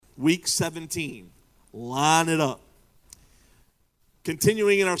week 17. Line it up.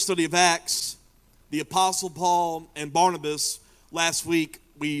 Continuing in our study of Acts, the Apostle Paul and Barnabas, last week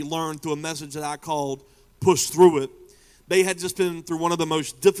we learned through a message that I called Push Through It. They had just been through one of the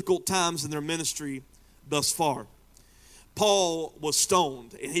most difficult times in their ministry thus far. Paul was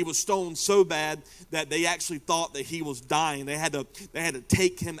stoned, and he was stoned so bad that they actually thought that he was dying. They had to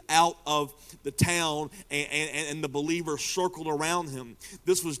take him out of the town, and the believers circled around him.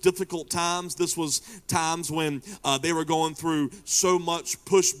 This was difficult times. This was times when they were going through so much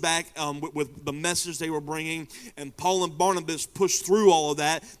pushback with the message they were bringing, and Paul and Barnabas pushed through all of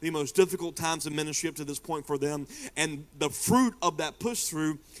that, the most difficult times in ministry up to this point for them. And the fruit of that push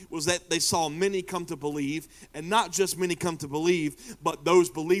through was that they saw many come to believe, and not just many come to believe, but those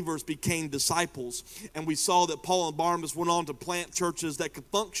believers became disciples. And we saw that Paul and Barnabas went on to plant churches that could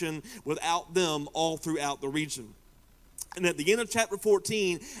function without them all throughout the region. And at the end of chapter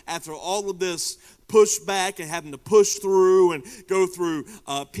 14, after all of this pushback and having to push through and go through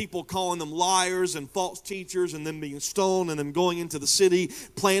people calling them liars and false teachers, and then being stoned, and then going into the city,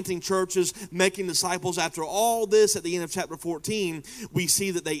 planting churches, making disciples, after all this, at the end of chapter 14, we see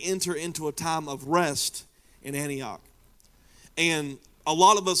that they enter into a time of rest in Antioch. And a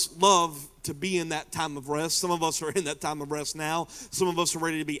lot of us love to be in that time of rest. Some of us are in that time of rest now. Some of us are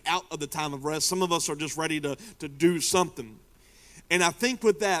ready to be out of the time of rest. Some of us are just ready to do something. And I think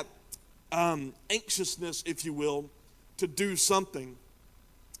with that anxiousness, if you will, to do something,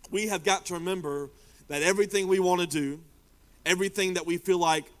 we have got to remember that everything we want to do, everything that we feel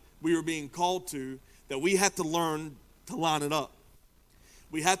like we are being called to, that we have to learn to line it up.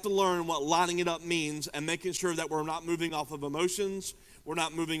 We have to learn what lining it up means, and making sure that we're not moving off of emotions, we're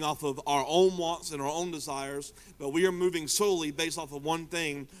not moving off of our own wants and our own desires, but we are moving solely based off of one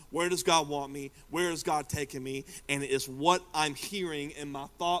thing: where does God want me? Where is God taking me? And it is what I'm hearing in my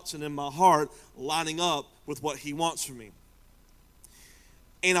thoughts and in my heart lining up with what He wants from me.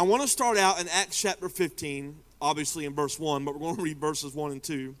 And I want to start out in Acts chapter 15, obviously in verse 1, but we're going to read verses 1 and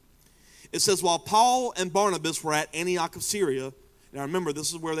 2. It says, while Paul and Barnabas were at Antioch of Syria. Now remember,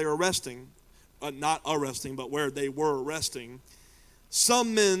 this is where they were not arresting, but where they were arresting.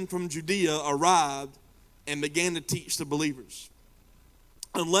 Some men from Judea arrived and began to teach the believers,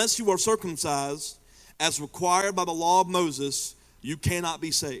 unless you are circumcised as required by the law of Moses, you cannot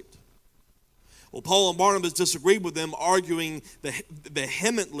be saved. Well, Paul and Barnabas disagreed with them, arguing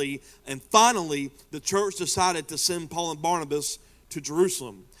vehemently, and finally the church decided to send Paul and Barnabas to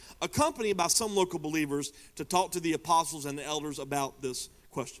Jerusalem, accompanied by some local believers, to talk to the apostles and the elders about this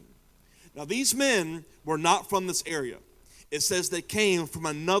question. Now, these men were not from this area. It says they came from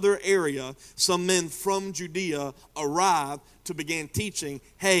another area. Some men from Judea arrived to begin teaching,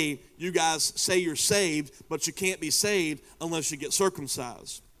 hey, you guys say you're saved, but you can't be saved unless you get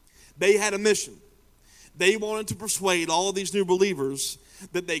circumcised. They had a mission. They wanted to persuade all of these new believers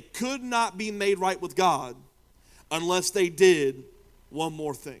that they could not be made right with God unless they did one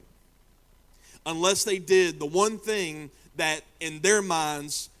more thing. Unless they did the one thing that in their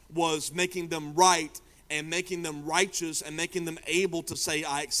minds was making them right and making them righteous and making them able to say,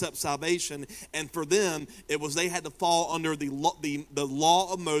 I accept salvation. And for them, it was they had to fall under the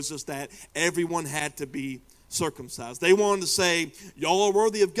law of Moses, that everyone had to be circumcised. They wanted to say, y'all are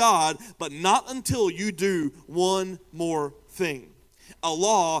worthy of God, but not until you do one more thing. A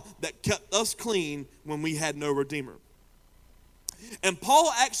law that kept us clean when we had no Redeemer. And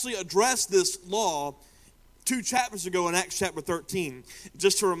Paul actually addressed this law 2 chapters ago in Acts chapter 13.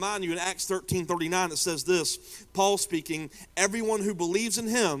 Just to remind you, in Acts 13:39 it says this, Paul speaking, everyone who believes in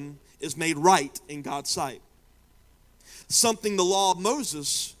him is made right in God's sight. Something the law of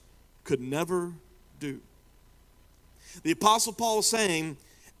Moses could never do. The Apostle Paul is saying,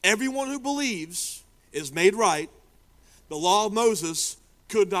 everyone who believes is made right. The law of Moses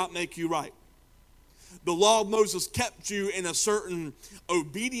could not make you right. The law of Moses kept you in a certain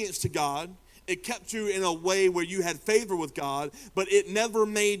obedience to God. It kept you in a way where you had favor with God, but it never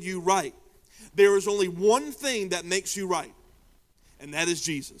made you right. There is only one thing that makes you right, and that is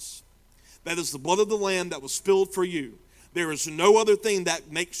Jesus. That is the blood of the Lamb that was spilled for you. There is no other thing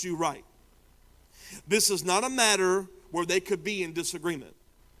that makes you right. This is not a matter where they could be in disagreement.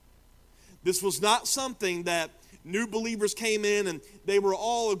 This was not something that new believers came in and they were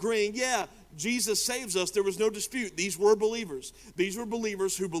all agreeing, yeah, Jesus saves us. There was no dispute. These were believers. These were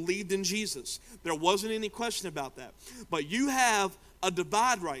believers who believed in Jesus. There wasn't any question about that. But you have a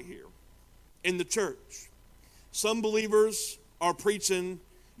divide right here in the church. Some believers are preaching,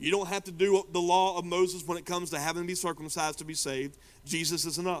 you don't have to do the law of Moses when it comes to having to be circumcised to be saved. Jesus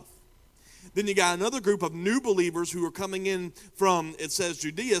is enough. Then you got another group of new believers who are coming in from, it says,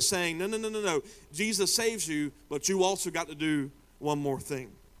 Judea, saying, no, no, no, no, no. Jesus saves you, but you also got to do one more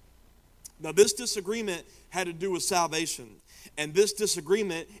thing. Now, this disagreement had to do with salvation. And this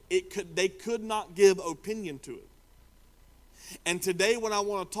disagreement, they could not give opinion to it. And today what I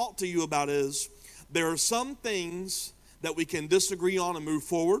want to talk to you about is, there are some things that we can disagree on and move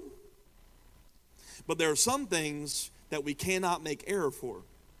forward. But there are some things that we cannot make error for.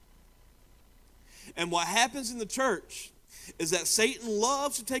 And what happens in the church is that Satan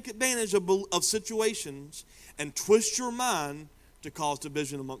loves to take advantage of situations and twist your mind to cause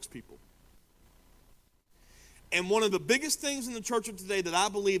division amongst people. And one of the biggest things in the church of today that I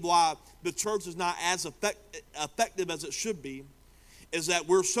believe why the church is not as effective as it should be is that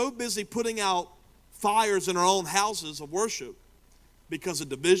we're so busy putting out fires in our own houses of worship because of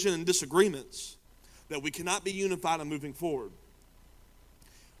division and disagreements that we cannot be unified and moving forward.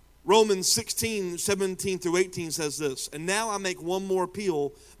 Romans 16, 17 through 18 says this, and now I make one more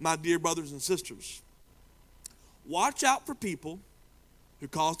appeal, my dear brothers and sisters. Watch out for people who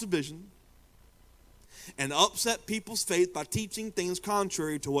cause division and upset people's faith by teaching things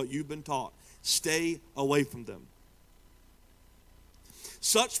contrary to what you've been taught. Stay away from them.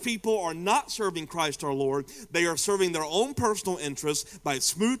 Such people are not serving Christ our Lord. They are serving their own personal interests by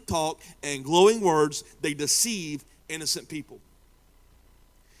smooth talk and glowing words. They deceive innocent people.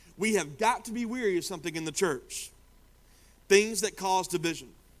 We have got to be weary of something in the church. Things that cause division.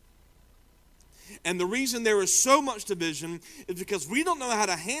 And the reason there is so much division is because we don't know how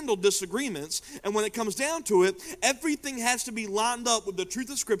to handle disagreements. And when it comes down to it, everything has to be lined up with the truth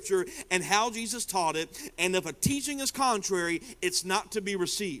of Scripture and how Jesus taught it. And if a teaching is contrary, it's not to be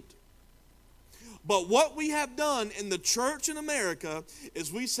received. But what we have done in the church in America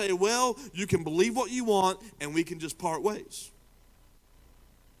is we say, well, you can believe what you want and we can just part ways.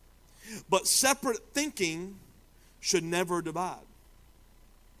 But separate thinking should never divide.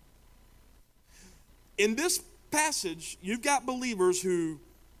 In this passage, you've got believers who,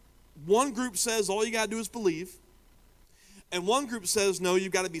 one group says all you got to do is believe, and one group says, no,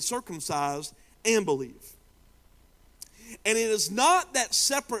 you've got to be circumcised and believe. And it is not that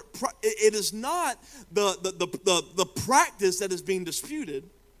separate, it is not the practice that is being disputed.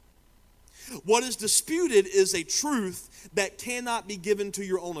 What is disputed is a truth that cannot be given to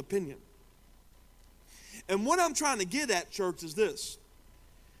your own opinion. And what I'm trying to get at, church, is this.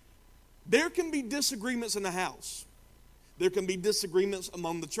 There can be disagreements in the house. There can be disagreements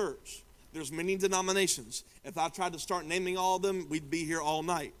among the church. There's many denominations. If I tried to start naming all of them, we'd be here all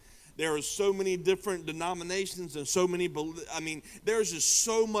night. There are so many different denominations and so many, there's just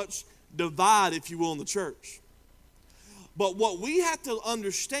so much divide, if you will, in the church. But what we have to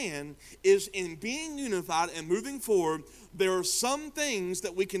understand is in being unified and moving forward, there are some things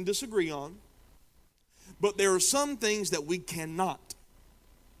that we can disagree on, but there are some things that we cannot.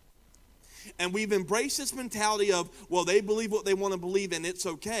 And we've embraced this mentality of, well, they believe what they want to believe and it's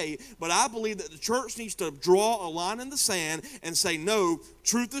okay. But I believe that the church needs to draw a line in the sand and say, no,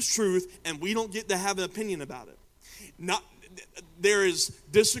 truth is truth, and we don't get to have an opinion about it. There is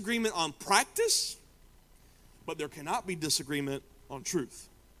disagreement on practice, but there cannot be disagreement on truth.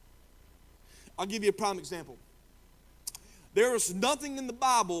 I'll give you a prime example. There is nothing in the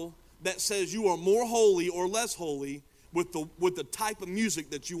Bible that says you are more holy or less holy with the type of music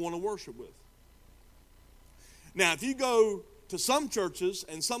that you want to worship with. Now, if you go to some churches,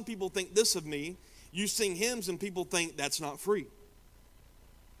 and some people think this of me, you sing hymns and people think that's not free.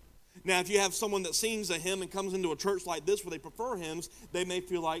 Now, if you have someone that sings a hymn and comes into a church like this where they prefer hymns, they may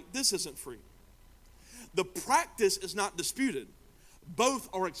feel like this isn't free. The practice is not disputed. Both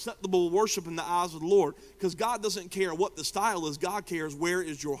are acceptable worship in the eyes of the Lord, because God doesn't care what the style is. God cares where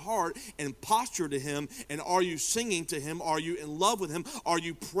is your heart and posture to Him, and are you singing to Him? Are you in love with Him? Are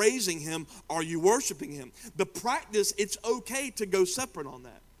you praising Him? Are you worshiping Him? The practice, it's okay to go separate on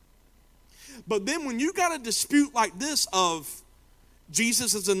that. But then when you got a dispute like this of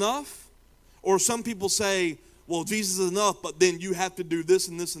Jesus is enough, or some people say, well, Jesus is enough, but then you have to do this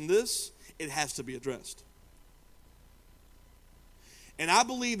and this and this, it has to be addressed. And I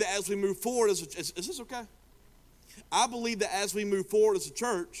believe that as we move forward, is this okay? I believe that as we move forward as a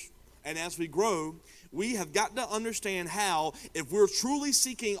church and as we grow, we have got to understand how, if we're truly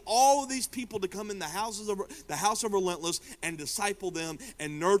seeking all of these people to come in the house of Relentless and disciple them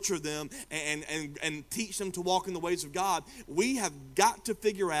and nurture them and teach them to walk in the ways of God, we have got to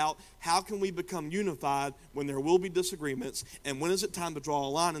figure out how can we become unified when there will be disagreements, and when is it time to draw a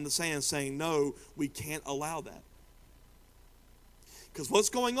line in the sand saying, no, we can't allow that. Because what's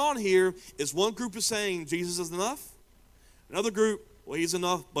going on here is one group is saying Jesus is enough. Another group Well, he's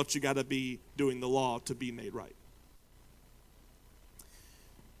enough, but you got to be doing the law to be made right.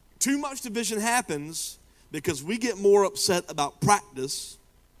 Too much division happens because we get more upset about practice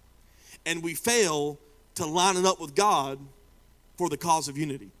and we fail to line it up with God for the cause of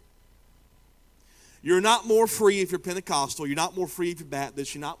unity. You're not more free if you're Pentecostal. You're not more free if you're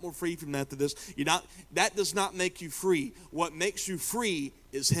Baptist. You're not more free if you're Methodist. That does not make you free. What makes you free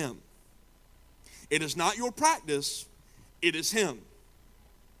is Him. It is not your practice. It is Him.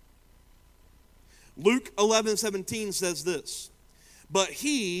 Luke 11:17 says this, but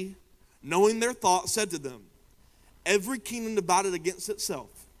He, knowing their thoughts, said to them, every kingdom divided against itself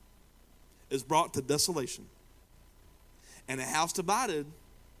is brought to desolation, and a house divided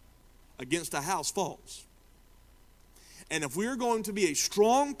against a house falls. And if we're going to be a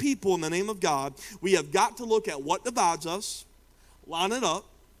strong people in the name of God, we have got to look at what divides us, line it up,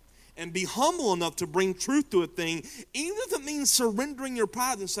 and be humble enough to bring truth to a thing, even if it means surrendering your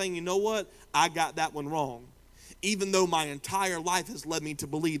pride and saying, you know what, I got that one wrong, even though my entire life has led me to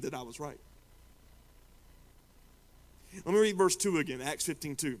believe that I was right. Let me read verse 2 again, Acts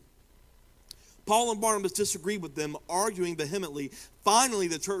 15:2. Paul and Barnabas disagreed with them, arguing vehemently. Finally,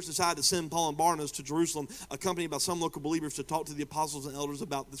 the church decided to send Paul and Barnabas to Jerusalem, accompanied by some local believers, to talk to the apostles and elders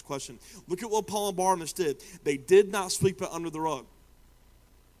about this question. Look at what Paul and Barnabas did. They did not sweep it under the rug.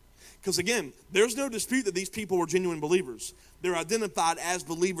 Because again, there's no dispute that these people were genuine believers. They're identified as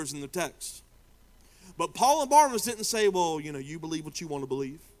believers in the text. But Paul and Barnabas didn't say, well, you believe what you want to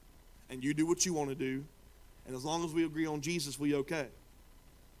believe, and you do what you want to do, and as long as we agree on Jesus, we okay.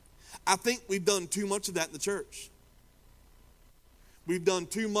 I think we've done too much of that in the church. We've done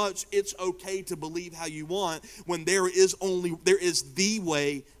too much, it's okay to believe how you want, when there is the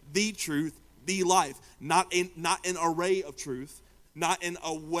way, the truth, the life, not an array of truth, not an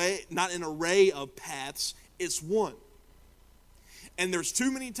array of paths, it's one. And there's too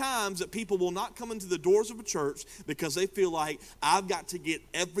many times that people will not come into the doors of a church because they feel like I've got to get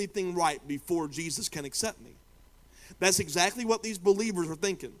everything right before Jesus can accept me. That's exactly what these believers are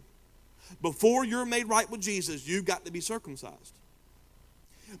thinking. Before you're made right with Jesus, you've got to be circumcised.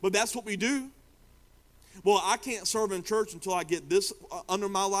 But that's what we do. Well, I can't serve in church until I get this under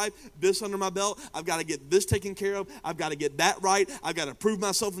my life, this under my belt. I've got to get this taken care of. I've got to get that right. I've got to prove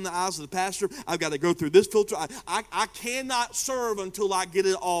myself in the eyes of the pastor. I've got to go through this filter. I cannot serve until I get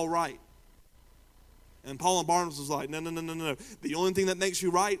it all right. And Paul and Barnabas was like, no. The only thing that makes you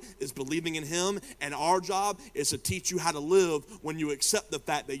right is believing in Him, and our job is to teach you how to live when you accept the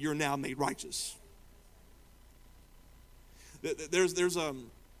fact that you're now made righteous. There's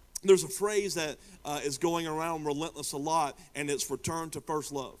a phrase that is going around relentless a lot, and it's return to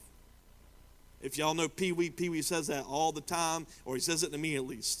first love. If y'all know Pee Wee says that all the time, or he says it to me at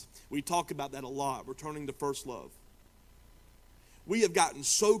least. We talk about that a lot, returning to first love. We have gotten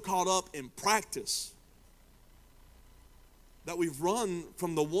so caught up in practice that we've run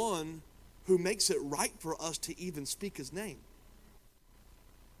from the one who makes it right for us to even speak His name.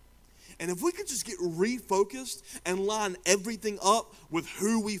 And if we could just get refocused and line everything up with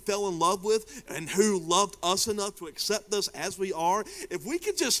who we fell in love with and who loved us enough to accept us as we are, if we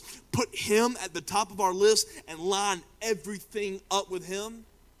could just put Him at the top of our list and line everything up with Him,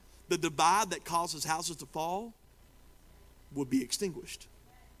 the divide that causes houses to fall would be extinguished.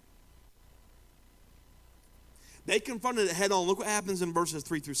 They confronted it head on. Look what happens in verses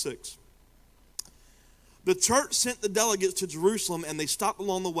 3-6. The church sent the delegates to Jerusalem, and they stopped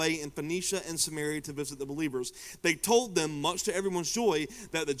along the way in Phoenicia and Samaria to visit the believers. They told them, much to everyone's joy,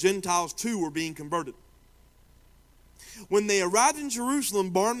 that the Gentiles too were being converted. When they arrived in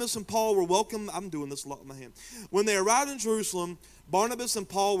Jerusalem, Barnabas and Paul were welcomed. I'm doing this a lot with my hand. When they arrived in Jerusalem, Barnabas and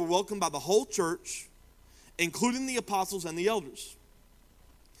Paul were welcomed by the whole church, including the apostles and the elders.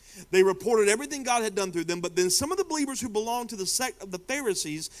 They reported everything God had done through them, but then some of the believers who belonged to the sect of the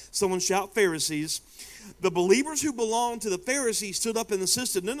Pharisees, someone shout Pharisees, the believers who belonged to the Pharisees stood up and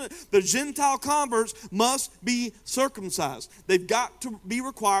insisted, no, the Gentile converts must be circumcised. They've got to be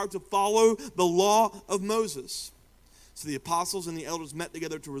required to follow the law of Moses. So the apostles and the elders met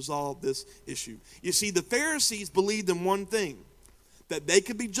together to resolve this issue. You see, the Pharisees believed in one thing, that they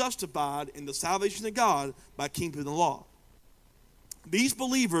could be justified in the salvation of God by keeping the law. These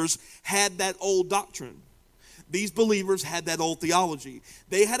believers had that old doctrine. These believers had that old theology.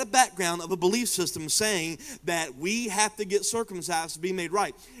 They had a background of a belief system saying that we have to get circumcised to be made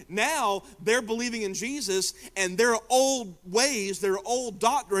right. Now they're believing in Jesus, and their old ways, their old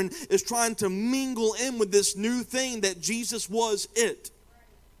doctrine is trying to mingle in with this new thing that Jesus was it.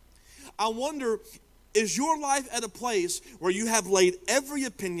 I wonder Is your life at a place where you have laid every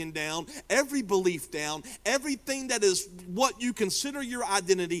opinion down, every belief down, everything that is what you consider your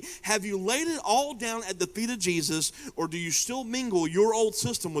identity? Have you laid it all down at the feet of Jesus, or do you still mingle your old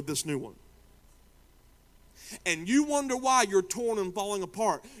system with this new one? And you wonder why you're torn and falling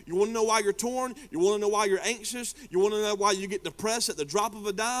apart. You want to know why you're torn? You want to know why you're anxious? You want to know why you get depressed at the drop of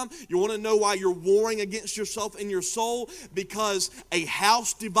a dime? You want to know why you're warring against yourself in your soul? Because a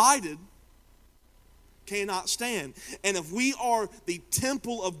house divided cannot stand. And if we are the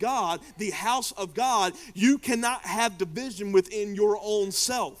temple of God, the house of God, you cannot have division within your own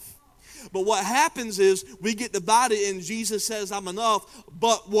self. But what happens is we get divided and Jesus says, I'm enough,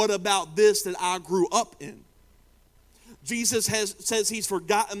 but what about this that I grew up in? Jesus says he's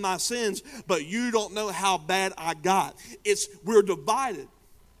forgotten my sins, but you don't know how bad I got. We're divided.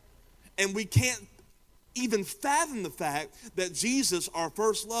 And we can't even fathom the fact that Jesus, our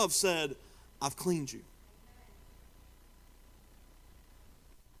first love, said, I've cleaned you.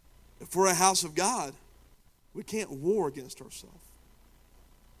 If we're a house of God, we can't war against ourselves.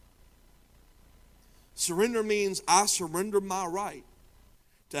 Surrender means I surrender my right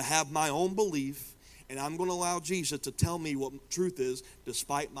to have my own belief, and I'm going to allow Jesus to tell me what truth is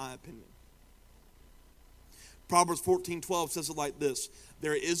despite my opinion. Proverbs 14:12 says it like this: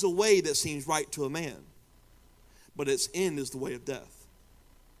 there is a way that seems right to a man, but its end is the way of death.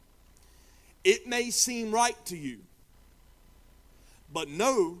 It may seem right to you, but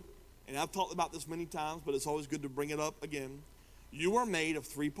know, and I've talked about this many times, but it's always good to bring it up again, you are made of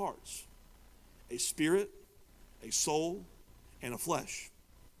three parts: a spirit, a soul, and a flesh.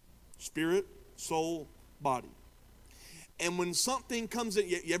 Spirit, soul, body. And when something comes in,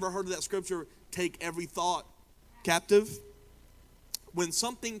 you ever heard of that scripture, take every thought captive? When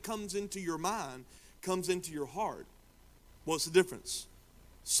something comes into your mind, comes into your heart, what's the difference?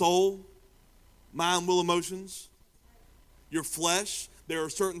 Soul, mind, will, emotions. Your flesh, there are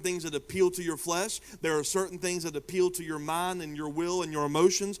certain things that appeal to your flesh. There are certain things that appeal to your mind and your will and your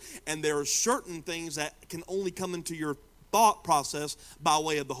emotions. And there are certain things that can only come into your thought process by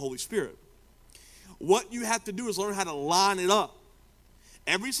way of the Holy Spirit. What you have to do is learn how to line it up.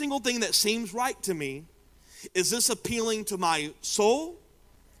 Every single thing that seems right to me, is this appealing to my soul,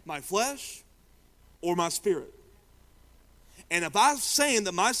 my flesh, or my spirit? And if I'm saying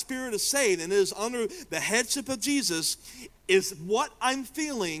that my spirit is saved and is under the headship of Jesus, is what I'm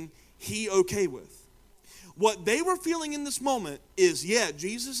feeling he okay with? What they were feeling in this moment is, yeah,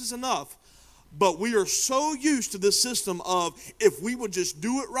 Jesus is enough, but we are so used to this system of if we would just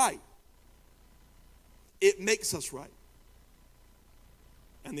do it right, it makes us right.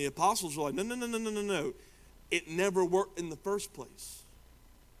 And the apostles were like, no. It never worked in the first place.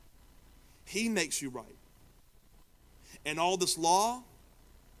 He makes you right. And all this law,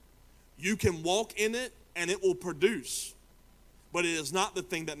 you can walk in it and it will produce. But it is not the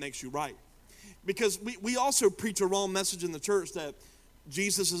thing that makes you right. Because we also preach a wrong message in the church that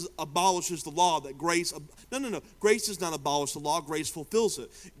Jesus abolishes the law, that grace... No. Grace does not abolish the law. Grace fulfills it.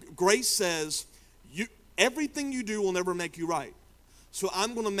 Grace says, everything you do will never make you right. So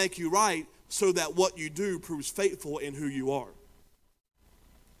I'm going to make you right so that what you do proves faithful in who you are.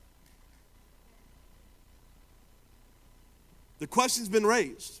 The question's been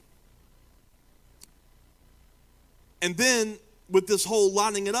raised. And then, with this whole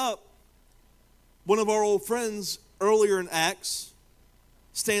lining it up, one of our old friends earlier in Acts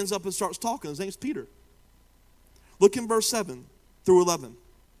stands up and starts talking. His name's Peter. Look in verse 7 through 11.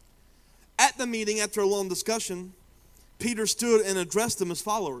 At the meeting, after a long discussion, Peter stood and addressed them as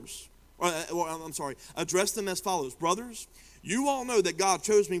followers. Addressed them as follows. Brothers, you all know that God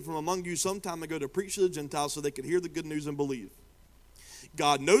chose me from among you some time ago to preach to the Gentiles so they could hear the good news and believe.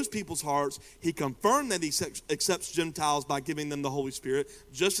 God knows people's hearts. He confirmed that he accepts Gentiles by giving them the Holy Spirit,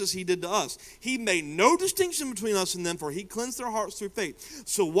 just as he did to us. He made no distinction between us and them, for he cleansed their hearts through faith.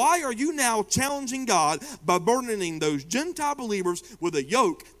 So why are you now challenging God by burdening those Gentile believers with a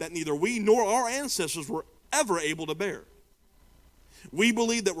yoke that neither we nor our ancestors were ever able to bear? We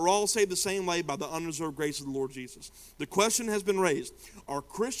believe that we're all saved the same way by the unreserved grace of the Lord Jesus. The question has been raised: are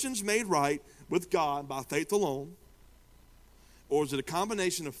Christians made right with God by faith alone? Or is it a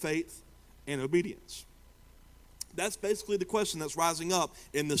combination of faith and obedience? That's basically the question that's rising up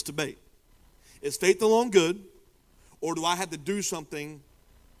in this debate. Is faith alone good, or do I have to do something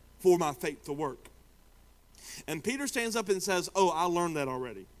for my faith to work? And Peter stands up and says, I learned that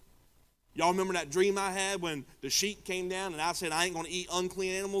already. Y'all remember that dream I had when the sheep came down and I said I ain't going to eat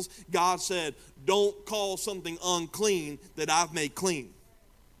unclean animals? God said, don't call something unclean that I've made clean.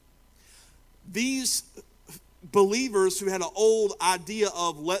 These believers who had an old idea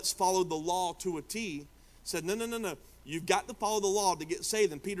of let's follow the law to a T said, no. You've got to follow the law to get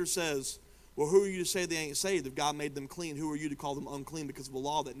saved. And Peter says, well, who are you to say they ain't saved? If God made them clean, who are you to call them unclean because of a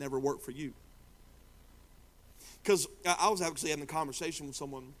law that never worked for you? Because I was actually having a conversation with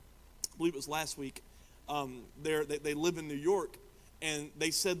someone, I believe it was last week. They live in New York, and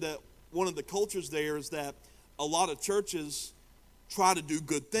they said that one of the cultures there is that a lot of churches try to do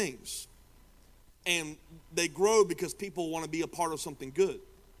good things. And they grow because people want to be a part of something good.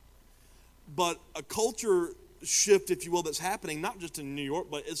 But a culture shift, if you will, that's happening, not just in New York,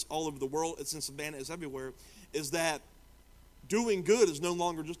 but it's all over the world, it's in Savannah, it's everywhere, is that doing good is no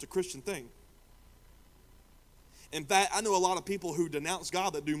longer just a Christian thing. In fact, I know a lot of people who denounce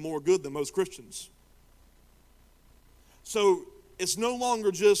God that do more good than most Christians. So it's no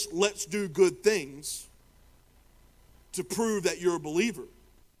longer just let's do good things to prove that you're a believer.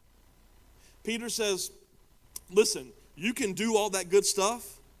 Peter says, listen, you can do all that good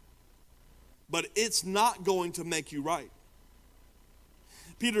stuff, but it's not going to make you right.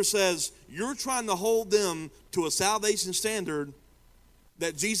 Peter says, you're trying to hold them to a salvation standard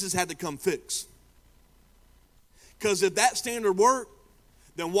that Jesus had to come fix. Because if that standard worked,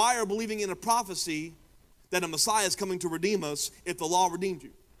 then why are believing in a prophecy that a Messiah is coming to redeem us if the law redeemed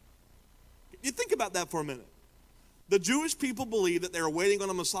you? You think about that for a minute. The Jewish people believe that they're waiting on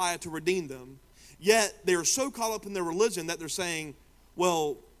a Messiah to redeem them, yet they're so caught up in their religion that they're saying,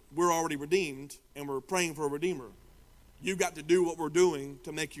 well, we're already redeemed and we're praying for a redeemer. You've got to do what we're doing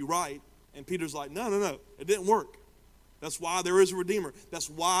to make you right. And Peter's like, no, it didn't work. That's why there is a redeemer. That's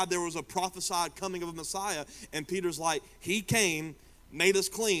why there was a prophesied coming of a Messiah. And Peter's like, he came, made us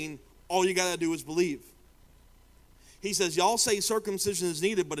clean. All you got to do is believe. He says, y'all say circumcision is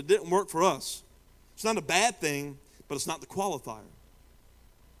needed, but it didn't work for us. It's not a bad thing, but it's not the qualifier.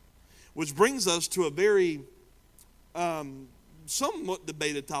 Which brings us to a very somewhat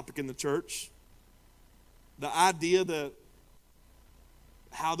debated topic in the church. The idea that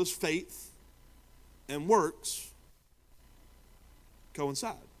how does faith and works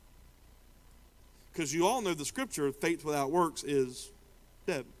coincide? Because you all know the scripture, faith without works is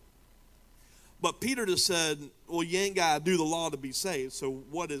dead. But Peter just said, well, you ain't got to do the law to be saved. So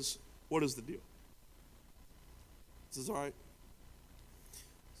what is the deal? This is all right.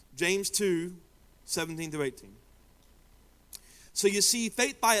 James 2, 17 through 18. So you see,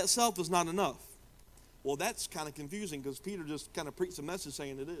 faith by itself is not enough. Well, that's kind of confusing because Peter just kind of preached a message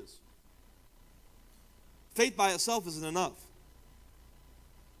saying it is. Faith by itself isn't enough.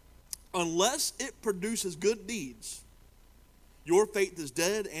 Unless it produces good deeds, your faith is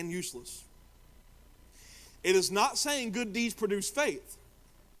dead and useless. It is not saying good deeds produce faith.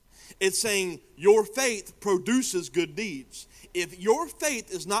 It's saying your faith produces good deeds. If your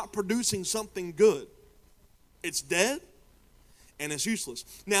faith is not producing something good, it's dead and it's useless.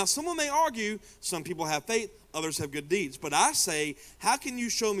 Now, someone may argue, some people have faith, others have good deeds. But I say, how can you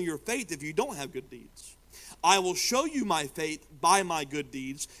show me your faith if you don't have good deeds? I will show you my faith by my good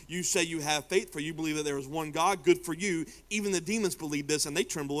deeds. You say you have faith, for you believe that there is one God. Good for you. Even the demons believe this, and they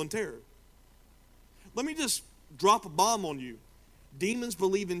tremble in terror. Let me just drop a bomb on you. Demons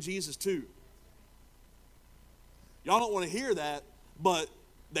believe in Jesus too. Y'all don't want to hear that, but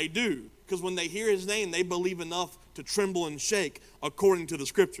they do. Because when they hear his name, they believe enough to tremble and shake according to the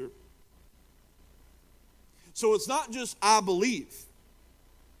scripture. So it's not just I believe.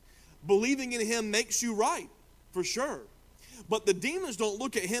 Believing in him makes you right, for sure. But the demons don't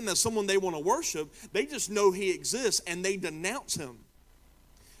look at him as someone they want to worship. They just know he exists and they denounce him.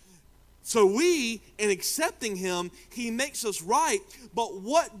 So we, in accepting him, he makes us right. But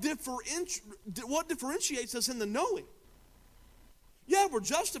what differentiates us in the knowing? Yeah, we're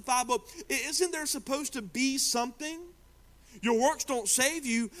justified, but isn't there supposed to be something? Your works don't save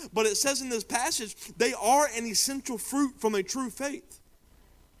you, but it says in this passage, they are an essential fruit from a true faith.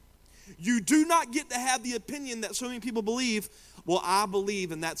 You do not get to have the opinion that so many people believe, well, I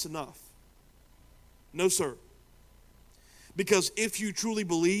believe and that's enough. No, sir. Because if you truly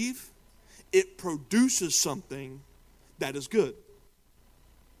believe, it produces something that is good.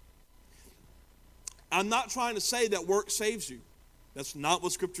 I'm not trying to say that work saves you. That's not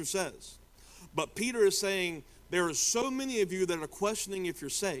what Scripture says. But Peter is saying there are so many of you that are questioning if you're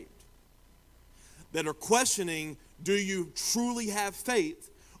saved, that are questioning, do you truly have faith,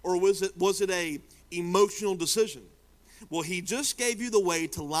 or was it a emotional decision? Well, he just gave you the way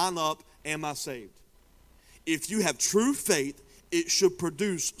to line up, am I saved? If you have true faith, it should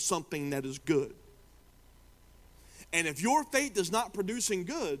produce something that is good. And if your faith is not producing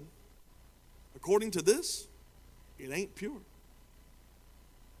good, according to this, it ain't pure.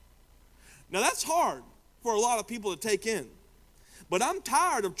 Now that's hard for a lot of people to take in. But I'm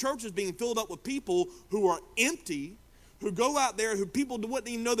tired of churches being filled up with people who are empty, who go out there, who people wouldn't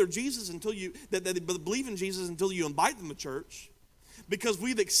even know they're Jesus until that they believe in Jesus until you invite them to church. Because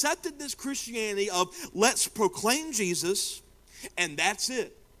we've accepted this Christianity of let's proclaim Jesus, and that's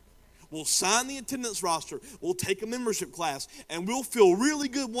it. We'll sign the attendance roster, we'll take a membership class, and we'll feel really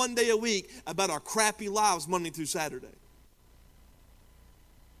good one day a week about our crappy lives Monday through Saturday.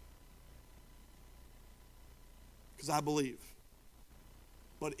 Because I believe.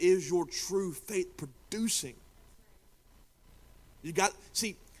 But is your true faith producing? We got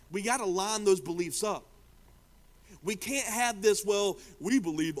to line those beliefs up. We can't have this, well, we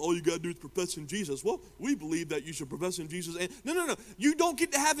believe all you got to do is profess in Jesus. Well, we believe that you should profess in Jesus. And no. You don't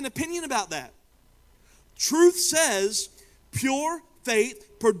get to have an opinion about that. Truth says pure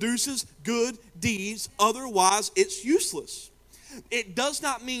faith produces good deeds. Otherwise, it's useless. It does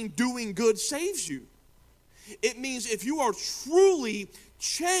not mean doing good saves you. It means if you are truly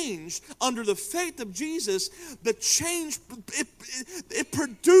changed under the faith of Jesus, the change, it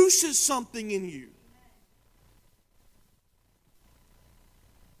produces something in you.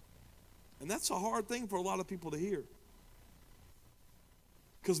 And that's a hard thing for a lot of people to hear.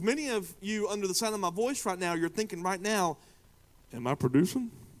 Because many of you, under the sound of my voice right now, you're thinking right now, am I producing?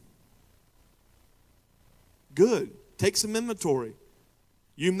 Good. Take some inventory.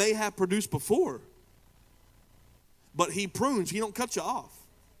 You may have produced before, but he prunes. He don't cut you off.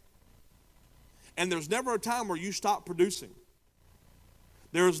 And there's never a time where you stop producing.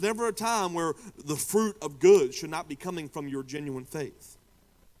 There is never a time where the fruit of good should not be coming from your genuine faith.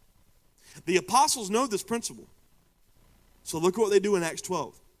 The apostles know this principle. So look at what they do in Acts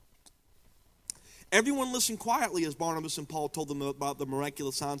 12. Everyone listened quietly as Barnabas and Paul told them about the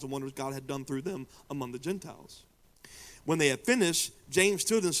miraculous signs and wonders God had done through them among the Gentiles. When they had finished, James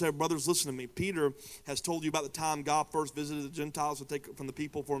stood and said, brothers, listen to me. Peter has told you about the time God first visited the Gentiles to take from the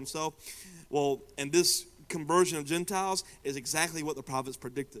people for himself. Well, and this conversion of Gentiles is exactly what the prophets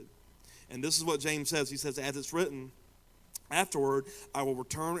predicted. And this is what James says. He says, as it's written, afterward, I will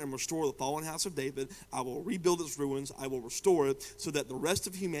return and restore the fallen house of David. I will rebuild its ruins. I will restore it so that the rest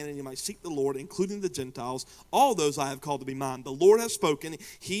of humanity might seek the Lord, including the Gentiles, all those I have called to be mine. The Lord has spoken,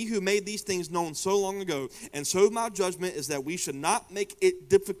 he who made these things known so long ago. And so my judgment is that we should not make it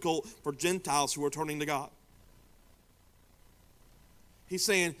difficult for Gentiles who are turning to God. He's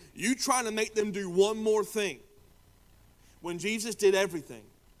saying, you trying to make them do one more thing when Jesus did everything.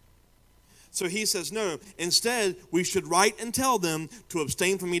 So he says, no, instead, we should write and tell them to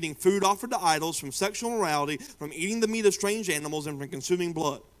abstain from eating food offered to idols, from sexual immorality, from eating the meat of strange animals, and from consuming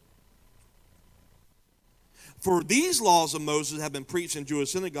blood. For these laws of Moses have been preached in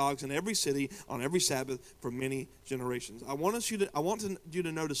Jewish synagogues in every city on every Sabbath for many generations. I want you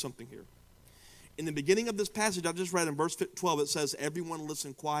to notice something here. In the beginning of this passage I just read in verse 12, it says, everyone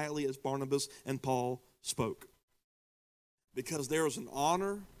listened quietly as Barnabas and Paul spoke. Because there is an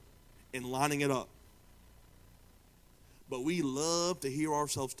honor in lining it up. But we love to hear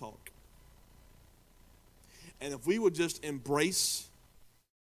ourselves talk. And if we would just embrace,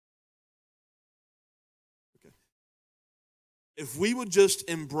 if we would just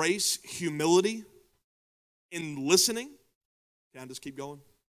embrace humility in listening, can I just keep going?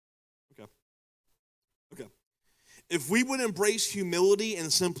 Okay. If we would embrace humility in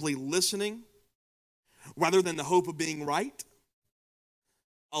simply listening, rather than the hope of being right,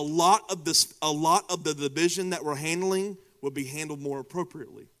 a lot of the division that we're handling will be handled more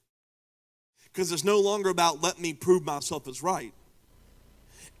appropriately. Because it's no longer about let me prove myself as right.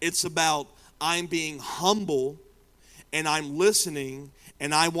 It's about I'm being humble and I'm listening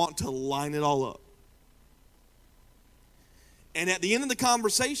and I want to line it all up. And at the end of the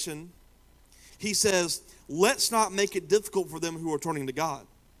conversation, he says, let's not make it difficult for them who are turning to God.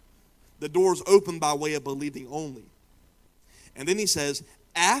 The door's open by way of believing only. And then he says,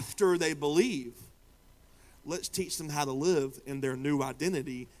 after they believe, let's teach them how to live in their new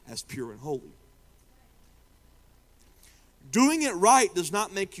identity as pure and holy. Doing it right does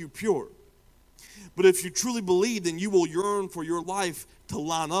not make you pure. But if you truly believe, then you will yearn for your life to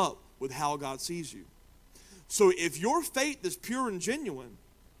line up with how God sees you. So if your faith is pure and genuine,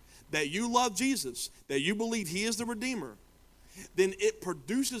 that you love Jesus, that you believe he is the Redeemer, then it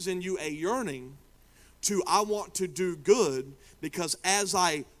produces in you a yearning to, I want to do good, because as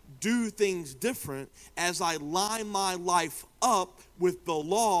I do things different, as I line my life up with the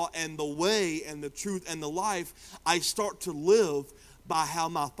law and the way and the truth and the life, I start to live by how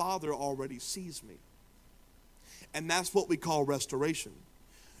my Father already sees me. And that's what we call restoration.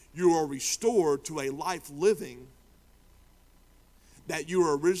 You are restored to a life living that you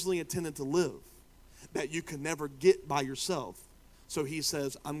were originally intended to live. that you can never get by yourself. So he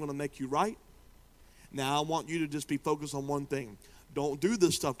says, I'm going to make you right. Now I want you to just be focused on one thing. Don't do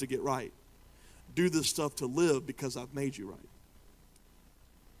this stuff to get right. Do this stuff to live because I've made you right.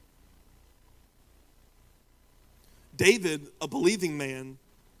 David, a believing man,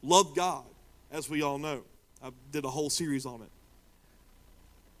 loved God, as we all know. I did a whole series on it.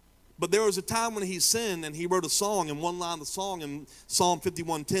 But there was a time when he sinned and he wrote a song, and one line of the song in Psalm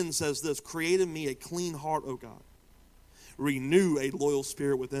 51:10 says this: create in me a clean heart, O God. Renew a loyal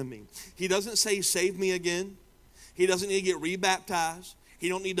spirit within me. He doesn't say save me again. He doesn't need to get rebaptized. He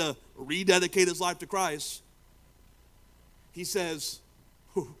don't need to rededicate his life to Christ. He says,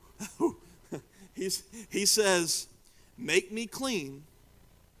 he says, make me clean.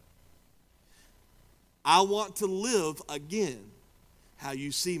 I want to live again how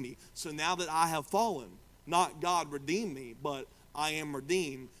you see me. So now that I have fallen, not God redeemed me, but I am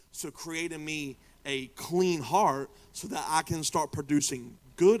redeemed. So create in me a clean heart so that I can start producing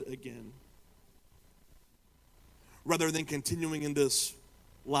good again, rather than continuing in this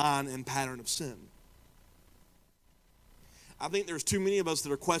line and pattern of sin. I think there's too many of us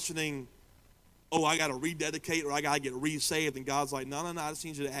that are questioning, oh, I got to rededicate or I got to get resaved. And God's like, no, I just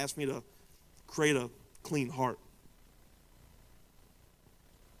need you to ask me to create a clean heart.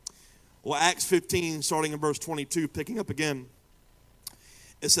 Well, Acts 15, starting in verse 22, picking up again,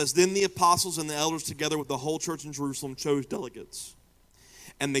 it says, then the apostles and the elders together with the whole church in Jerusalem chose delegates.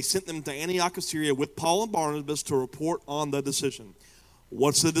 And they sent them to Antioch of Syria with Paul and Barnabas to report on the decision.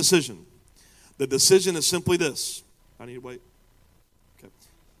 What's the decision? The decision is simply this. I need to wait. Okay.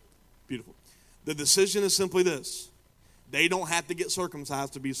 Beautiful. The decision is simply this. They don't have to get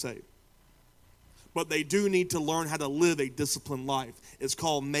circumcised to be saved. But they do need to learn how to live a disciplined life. It's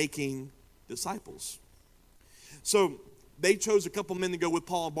called making disciples. So they chose a couple men to go with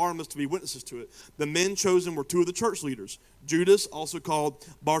Paul and Barnabas to be witnesses to it. The men chosen were two of the church leaders, Judas, also called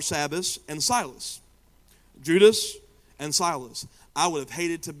Barsabbas, and Silas. Judas and Silas. I would have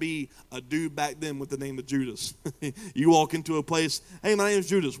hated to be a dude back then with the name of Judas. You walk into a place, hey, my name is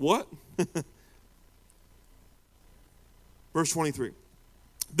Judas. What? Verse 23.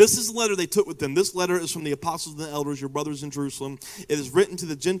 This is the letter they took with them. This letter is from the apostles and the elders, your brothers in Jerusalem. It is written to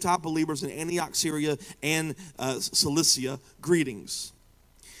the Gentile believers in Antioch, Syria, and Cilicia. Greetings.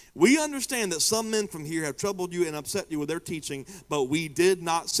 We understand that some men from here have troubled you and upset you with their teaching, but we did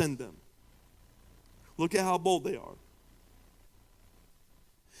not send them. Look at how bold they are.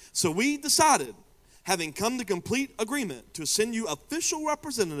 So we decided, having come to complete agreement, to send you official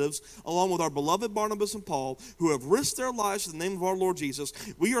representatives along with our beloved Barnabas and Paul, who have risked their lives in the name of our Lord Jesus.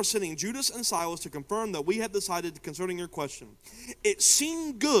 We are sending Judas and Silas to confirm that we have decided concerning your question. It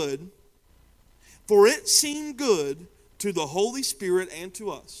seemed good to the Holy Spirit and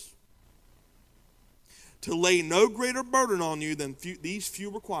to us to lay no greater burden on you than these few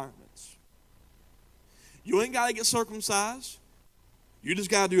requirements. You ain't got to get circumcised. You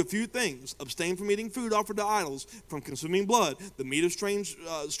just got to do a few things. Abstain from eating food offered to idols, from consuming blood, the meat of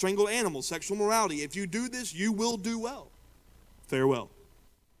strangled animals, sexual morality. If you do this, you will do well. Farewell.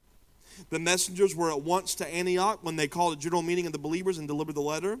 The messengers were at once to Antioch when they called a general meeting of the believers and delivered the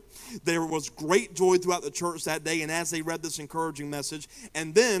letter. There was great joy throughout the church that day, and as they read this encouraging message,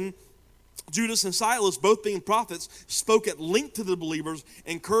 and then Judas and Silas, both being prophets, spoke at length to the believers,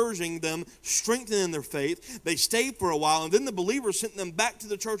 encouraging them, strengthening their faith. They stayed for a while, and then the believers sent them back to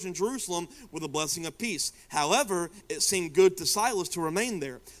the church in Jerusalem with a blessing of peace. However, it seemed good to Silas to remain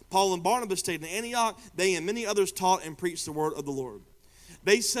there. Paul and Barnabas stayed in Antioch. They and many others taught and preached the word of the Lord.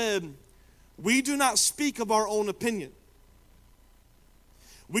 They said, we do not speak of our own opinion.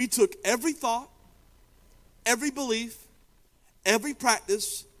 We took every thought, every belief, every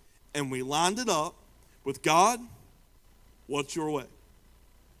practice, and we lined it up with God. What's your way?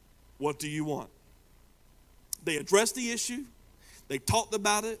 What do you want? They addressed the issue. They talked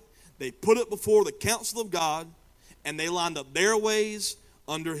about it. They put it before the counsel of God, and they lined up their ways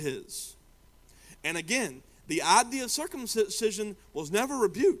under his. And again, the idea of circumcision was never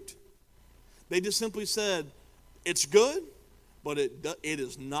rebuked. They just simply said, it's good, but it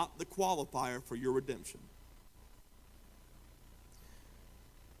is not the qualifier for your redemption.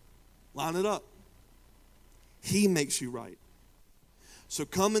 Line it up. He makes you right. So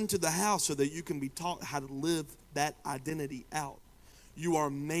come into the house so that you can be taught how to live that identity out. You are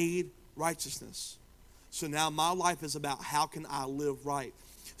made righteousness. So now my life is about how can I live right.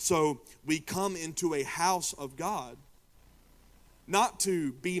 So we come into a house of God, not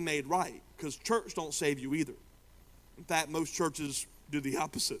to be made right, because church don't save you either. In fact, most churches do the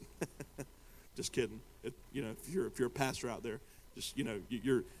opposite. Just kidding. If you're a pastor out there, just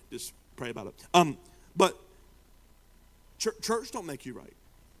you're just pray about it. But church don't make you right.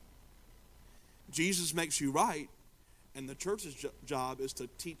 Jesus makes you right, and the church's job is to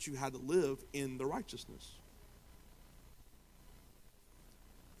teach you how to live in the righteousness.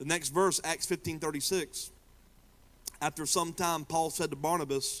 The next verse, Acts 15:36. After some time, Paul said to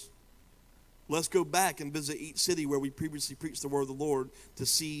Barnabas, let's go back and visit each city where we previously preached the word of the Lord to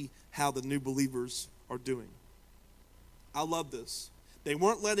see how the new believers are doing. I love this. They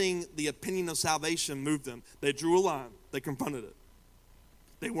weren't letting the opinion of salvation move them. They drew a line. They confronted it.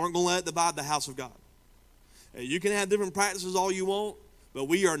 They weren't going to let it divide the house of God. And you can have different practices all you want, but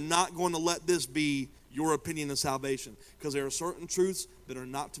we are not going to let this be your opinion of salvation, because there are certain truths that are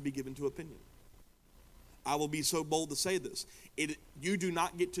not to be given to opinion. I will be so bold to say this. You do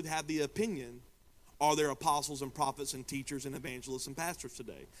not get to have the opinion, are there apostles and prophets and teachers and evangelists and pastors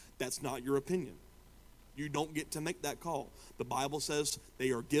today? That's not your opinion. You don't get to make that call. The Bible says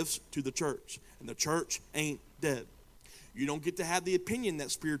they are gifts to the church, and the church ain't dead. You don't get to have the opinion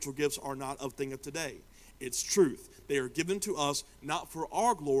that spiritual gifts are not a thing of today. It's truth. They are given to us not for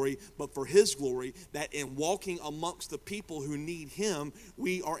our glory, but for His glory, that in walking amongst the people who need Him,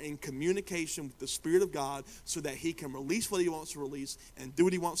 we are in communication with the Spirit of God so that He can release what He wants to release and do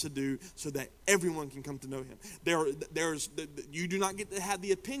what He wants to do so that everyone can come to know Him. You do not get to have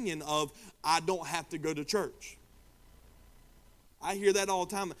the opinion of, I don't have to go to church. I hear that all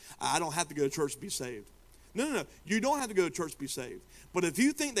the time. I don't have to go to church to be saved. No. You don't have to go to church to be saved. But if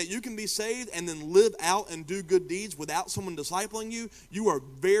you think that you can be saved and then live out and do good deeds without someone discipling you, you are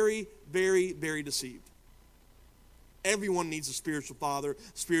very, very, very deceived. Everyone needs a spiritual father,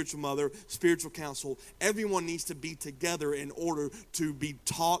 spiritual mother, spiritual counsel. Everyone needs to be together in order to be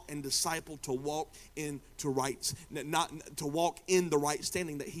taught and discipled to walk into rights, not to walk in the right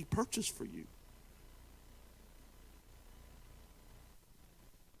standing that He purchased for you.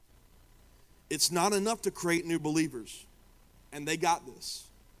 It's not enough to create new believers. And they got this.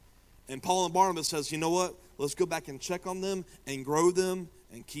 And Paul and Barnabas says, you know what? Let's go back and check on them and grow them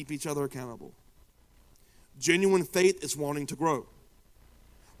and keep each other accountable. Genuine faith is wanting to grow.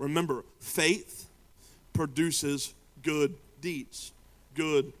 Remember, faith produces good deeds,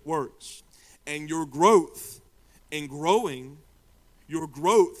 good works. And your growth and growing, your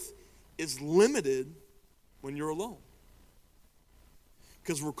growth is limited when you're alone.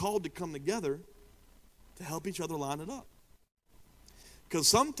 Because we're called to come together to help each other line it up. Because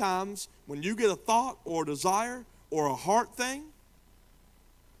sometimes when you get a thought or a desire or a heart thing,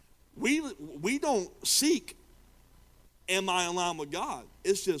 we don't seek, am I in line with God?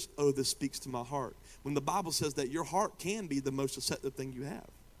 It's just, oh, this speaks to my heart. When the Bible says that your heart can be the most deceptive thing you have.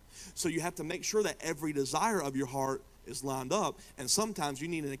 So you have to make sure that every desire of your heart is lined up. And sometimes you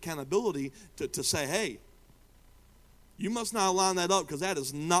need an accountability to say, hey, you must not line that up because that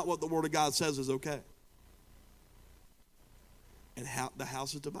is not what the Word of God says is okay. And how the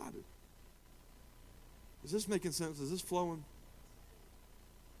house is divided. Is this making sense? Is this flowing?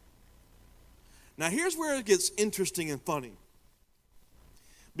 Now here's where it gets interesting and funny.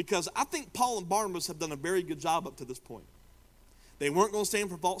 Because I think Paul and Barnabas have done a very good job up to this point. They weren't going to stand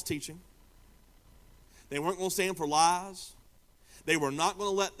for false teaching. They weren't going to stand for lies. They were not going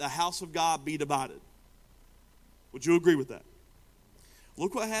to let the house of God be divided. Would you agree with that?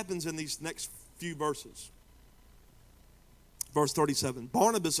 Look what happens in these next few verses. Verse 37,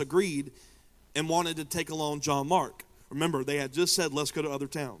 Barnabas agreed and wanted to take along John Mark. Remember, they had just said, let's go to other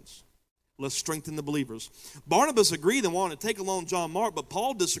towns. Let's strengthen the believers. Barnabas agreed and wanted to take along John Mark, but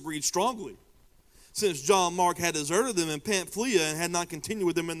Paul disagreed strongly. Since John Mark had deserted them in Pamphylia and had not continued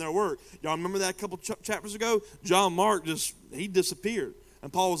with them in their work. Y'all remember that a couple chapters ago? John Mark he disappeared.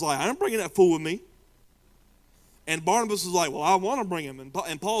 And Paul was like, I'm bringing that fool with me. And Barnabas is like, well, I want to bring him.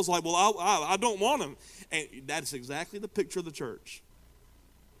 And Paul's like, well, I don't want him. And that's exactly the picture of the church.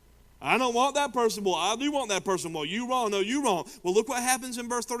 I don't want that person. Well, I do want that person. Well, you wrong. No, you wrong. Well, look what happens in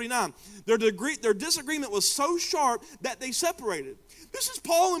verse 39. Their disagreement was so sharp that they separated. This is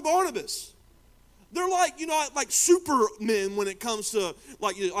Paul and Barnabas. They're like supermen when it comes to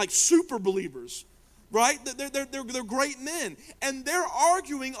like super believers, right? They're great men. And they're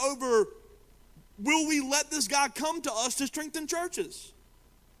arguing over, will we let this guy come to us to strengthen churches?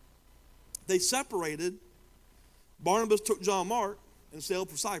 They separated. Barnabas took John Mark and sailed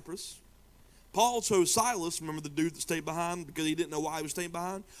for Cyprus. Paul chose Silas. Remember the dude that stayed behind because he didn't know why he was staying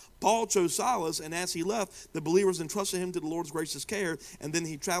behind? Paul chose Silas, and as he left, the believers entrusted him to the Lord's gracious care, and then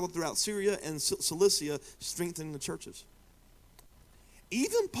he traveled throughout Syria and Cilicia, strengthening the churches.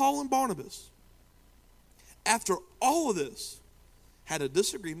 Even Paul and Barnabas, after all of this, had a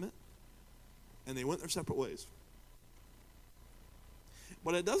disagreement, and they went their separate ways.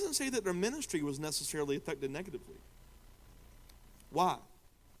 But it doesn't say that their ministry was necessarily affected negatively. Why?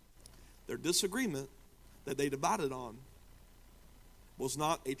 Their disagreement that they divided on was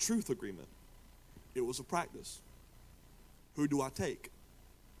not a truth agreement. It was a practice. Who do I take?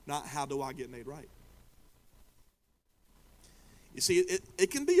 Not how do I get made right. You see,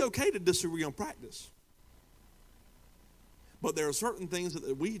 it can be okay to disagree on practice. But there are certain things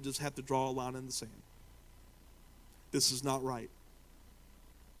that we just have to draw a line in the sand. This is not right.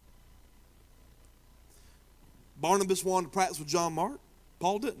 Barnabas wanted to practice with John Mark.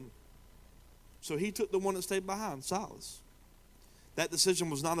 Paul didn't. So he took the one that stayed behind, Silas. That decision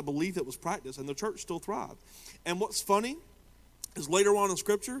was not a belief, it was practice, and the church still thrived. And what's funny is later on in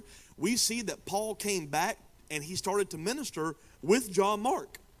Scripture, we see that Paul came back and he started to minister with John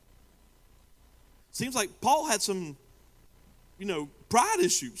Mark. Seems like Paul had some, pride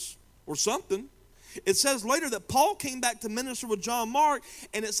issues or something. It says later that Paul came back to minister with John Mark,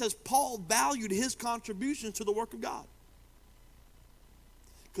 and it says Paul valued his contributions to the work of God.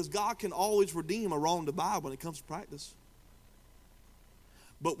 Because God can always redeem a wrong divide when it comes to practice.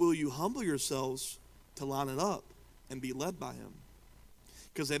 But will you humble yourselves to line it up and be led by him?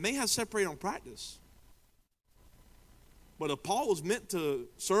 Because they may have separated on practice. But if Paul was meant to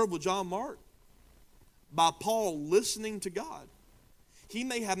serve with John Mark, by Paul listening to God, he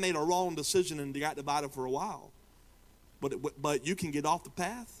may have made a wrong decision and got divided for a while. But you can get off the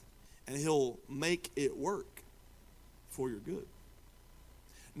path and he'll make it work for your good.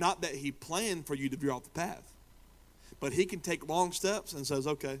 Not that he planned for you to veer off the path, but he can take long steps and says,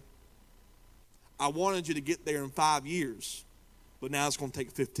 okay, I wanted you to get there in 5 years, but now it's going to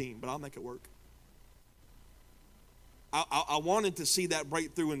take 15, but I'll make it work. I wanted to see that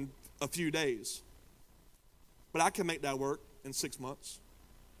breakthrough in a few days, but I can make that work in 6 months.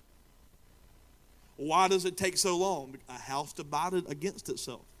 Why does it take so long? A house divided against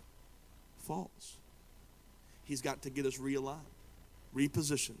itself falls. He's got to get us realigned,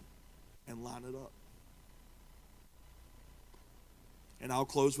 repositioned, and line it up. And I'll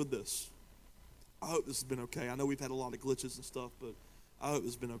close with this. I hope this has been okay. I know we've had a lot of glitches and stuff, but I hope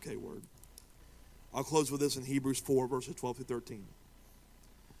this has been okay word. I'll close with this in Hebrews 4, verses 12 through 13.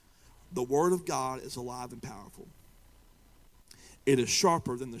 The word of God is alive and powerful. It is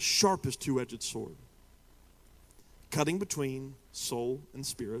sharper than the sharpest two-edged sword, cutting between soul and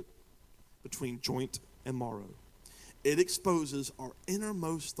spirit, between joint and marrow. It exposes our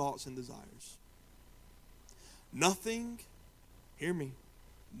innermost thoughts and desires. Nothing, hear me,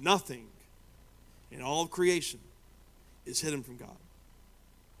 nothing in all of creation is hidden from God.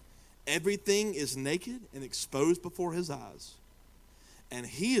 Everything is naked and exposed before his eyes, and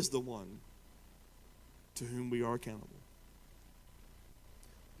he is the one to whom we are accountable.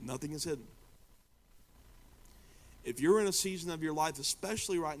 Nothing is hidden. If you're in a season of your life,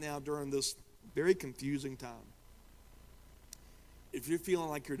 especially right now during this very confusing time, if you're feeling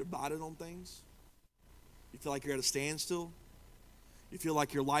like you're divided on things, you feel like you're at a standstill, you feel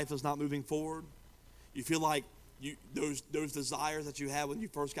like your life is not moving forward, you feel like those desires that you had when you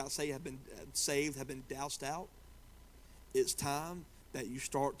first got saved have been doused out, it's time that you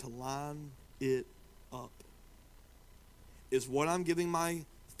start to line it up. Is what I'm giving my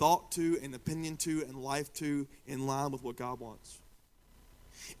thought to and opinion to and life to in line with what God wants?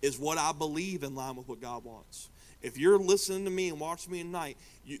 Is what I believe in line with what God wants? If you're listening to me and watching me tonight,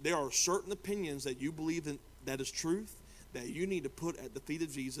 there are certain opinions that you believe in that is truth that you need to put at the feet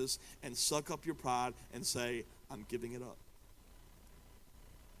of Jesus and suck up your pride and say, I'm giving it up.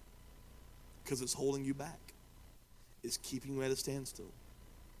 Because it's holding you back. It's keeping you at a standstill.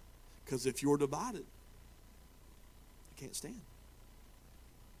 Because if you're divided, you can't stand.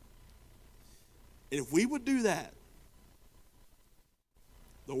 And if we would do that,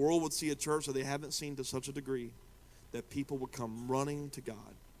 the world would see a church that they haven't seen to such a degree that people would come running to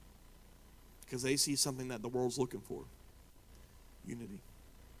God because they see something that the world's looking for: unity.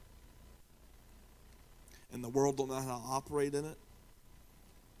 And the world don't know how to operate in it,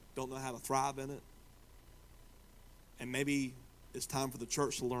 don't know how to thrive in it, and maybe it's time for the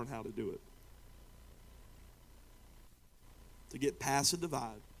church to learn how to do it. To get past the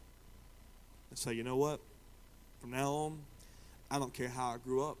divide and say, you know what? From now on, I don't care how I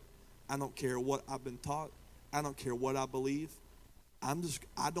grew up. I don't care what I've been taught. I don't care what I believe. I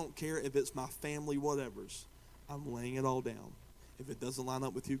don't care if it's my family whatevers. I'm laying it all down. If it doesn't line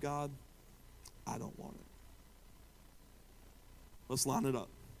up with you, God, I don't want it. Let's line it up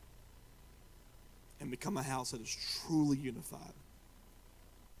and become a house that is truly unified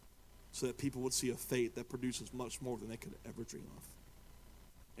so that people would see a faith that produces much more than they could ever dream of.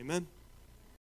 Amen.